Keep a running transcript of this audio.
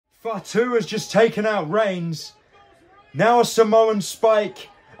Fatu has just taken out Reigns. Now a Samoan spike.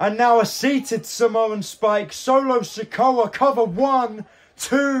 And now a seated Samoan spike. Solo Sikoa cover 1,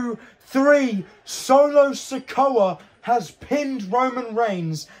 2, 3. Solo Sikoa has pinned Roman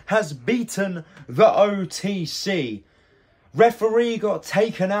Reigns. Has beaten the OTC. Referee got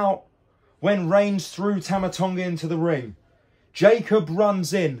taken out when Reigns threw Tama Tonga into the ring. Jacob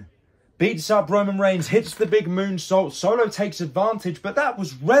runs in. Beats up Roman Reigns. Hits the big moonsault. Solo takes advantage. But that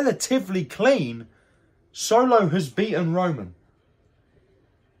was relatively clean. Solo has beaten Roman.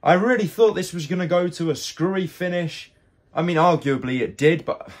 I really thought this was going to go to a screwy finish. I mean, arguably it did,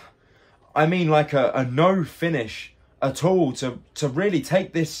 but I mean like a no finish at all to really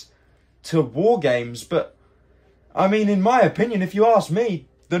take this to War Games. But I mean, in my opinion, if you ask me,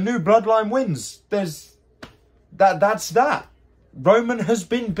 the new Bloodline wins. That's that. Roman has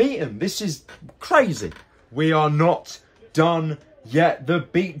been beaten. This is crazy. We are not done yet. The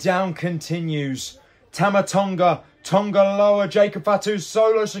beatdown continues. Tama Tonga, Tonga lower, Jacob Fatu,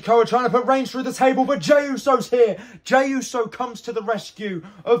 Solo Sikoa trying to put Reigns through the table, but Jey Uso's here. Jey Uso comes to the rescue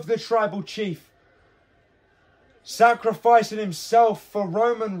of the Tribal Chief. Sacrificing himself for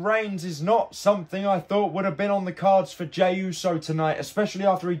Roman Reigns is not something I thought would have been on the cards for Jey Uso tonight, especially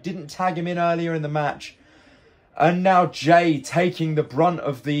after he didn't tag him in earlier in the match. And now Jey taking the brunt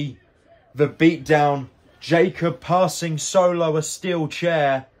of the beatdown. Jacob passing Solo a steel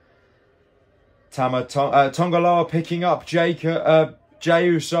chair. Tongaloa picking up Jey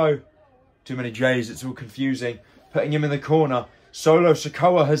Uso. Too many J's, it's all confusing. Putting him in the corner. Solo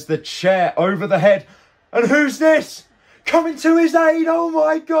Sikoa has the chair over the head. And who's this? Coming to his aid. Oh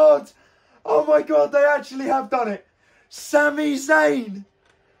my God. Oh my God, they actually have done it. SAMI ZAYN.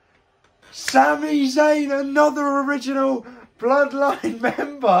 SAMI ZAYN, another original Bloodline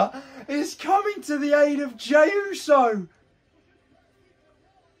member, is coming to the aid of Jey Uso.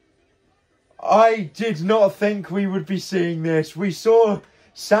 I did not think we would be seeing this. We saw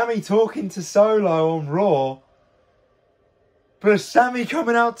Sami talking to Solo on Raw. But Sami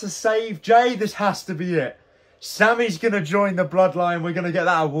coming out to save Jey, this has to be it. Sami's going to join the Bloodline. We're going to get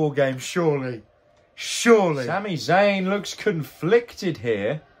that at War Games, surely. Surely. SAMI ZAYN looks conflicted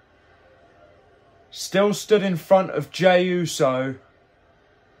here. Still stood in front of Jey Uso.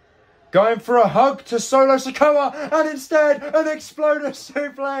 Going for a hug to Solo Sikoa. And instead, an Exploder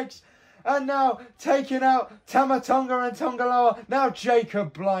Suplex. And now taking out Tama Tonga and Tongaloa. Now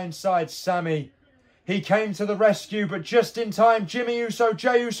Jacob blindsides Sami. He came to the rescue, but just in time. Jimmy Uso,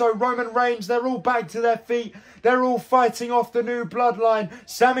 Jey Uso, Roman Reigns. They're all back to their feet. They're all fighting off the new Bloodline.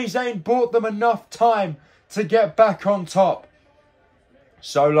 SAMI ZAYN bought them enough time to get back on top.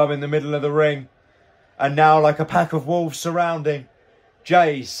 Solo in the middle of the ring. And now like a pack of wolves surrounding.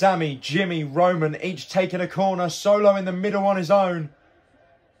 Jey, Sami, Jimmy, Roman each taking a corner. Solo in the middle on his own.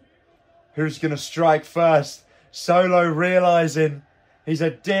 Who's going to strike first? Solo realising he's a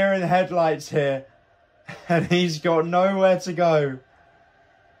deer in the headlights here. And he's got nowhere to go.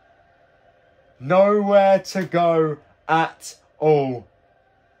 Nowhere to go at all.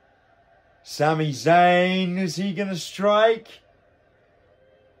 SAMI ZAYN, is he going to strike?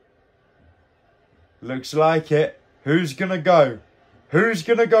 Looks like it. Who's going to go? Who's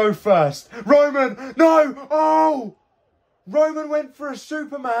going to go first? Roman! No! Oh! Roman went for a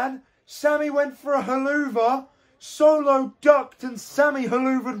Superman. Sami went for a Helluva. Solo ducked and Sami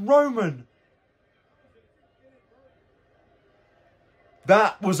Helluva'd Roman.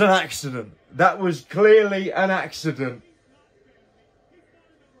 That was an accident. That was clearly an accident.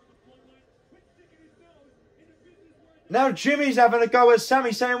 Now Jimmy's having a go at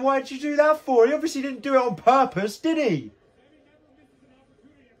Sami, saying, why did you do that for? He obviously didn't do it on purpose, did he?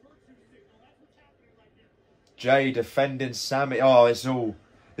 Jey defending Sami. Oh,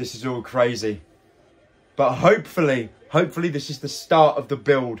 this is all crazy. But hopefully this is the start of the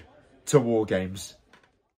build to War Games.